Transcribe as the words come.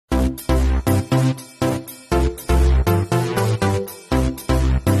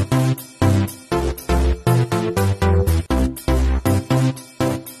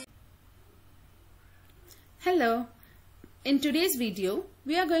today's video,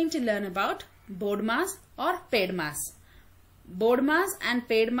 we are going to learn about BODMAS or PEDMAS. BODMAS and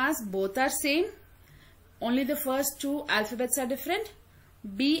PEDMAS both are same. Only the first two alphabets are different.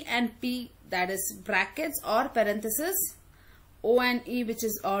 B and P, that is brackets or parentheses. O and E, which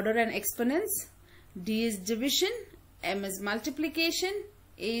is order and exponents. D is division. M is multiplication.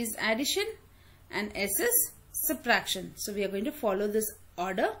 A is addition. And S is subtraction. So we are going to follow this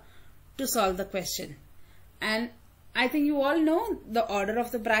order to solve the question. And I think you all know the order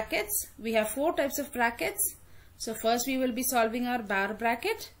of the brackets. We have four types of brackets. So first we will be solving our bar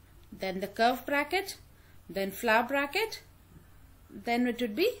bracket, then the curve bracket, then flower bracket, then it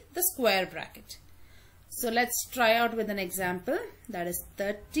would be the square bracket. So let's try out with an example. That is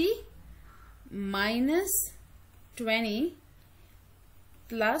 30 minus 20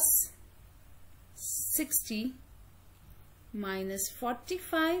 plus 60 minus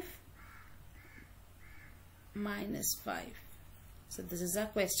 45 minus 5. So this is our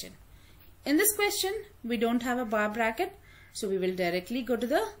question. In this question, we don't have a bar bracket, so we will directly go to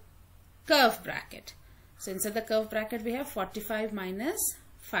the curve bracket. So inside the curve bracket, we have 45 minus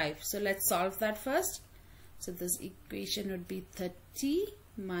 5. So let's solve that first. So this equation would be 30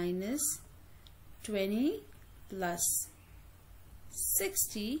 minus 20 plus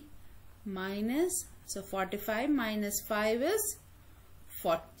 60 minus, so 45 minus 5 is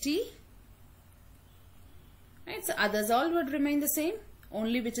 40. Right, so others all would remain the same.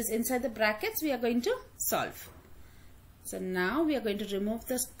 Only which is inside the brackets we are going to solve. So now we are going to remove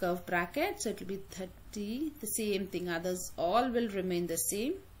this curve bracket. So it will be 30, the same thing. Others all will remain the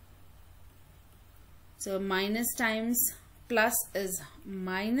same. So minus times plus is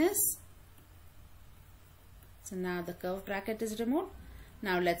minus. So now the curve bracket is removed.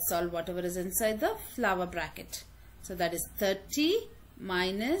 Now let's solve whatever is inside the flower bracket. So that is 30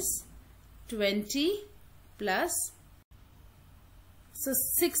 minus 20 plus, so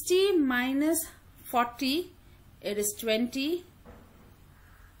 60 minus 40, it is 20.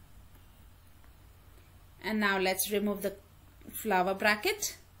 And now let's remove the flower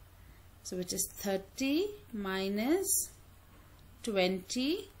bracket. So which is 30 minus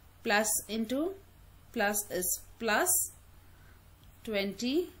 20 plus into plus is plus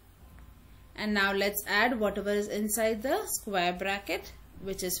 20. And now let's add whatever is inside the square bracket,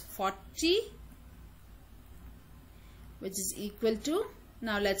 which is 40, which is equal to,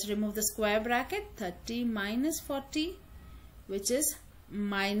 now let's remove the square bracket, 30 minus 40, which is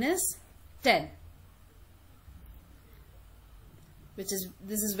minus 10. This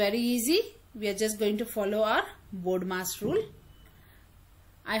is very easy. We are just going to follow our BODMAS rule.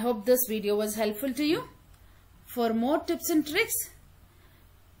 I hope this video was helpful to you. For more tips and tricks,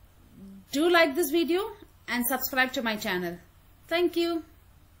 do like this video and subscribe to my channel. Thank you.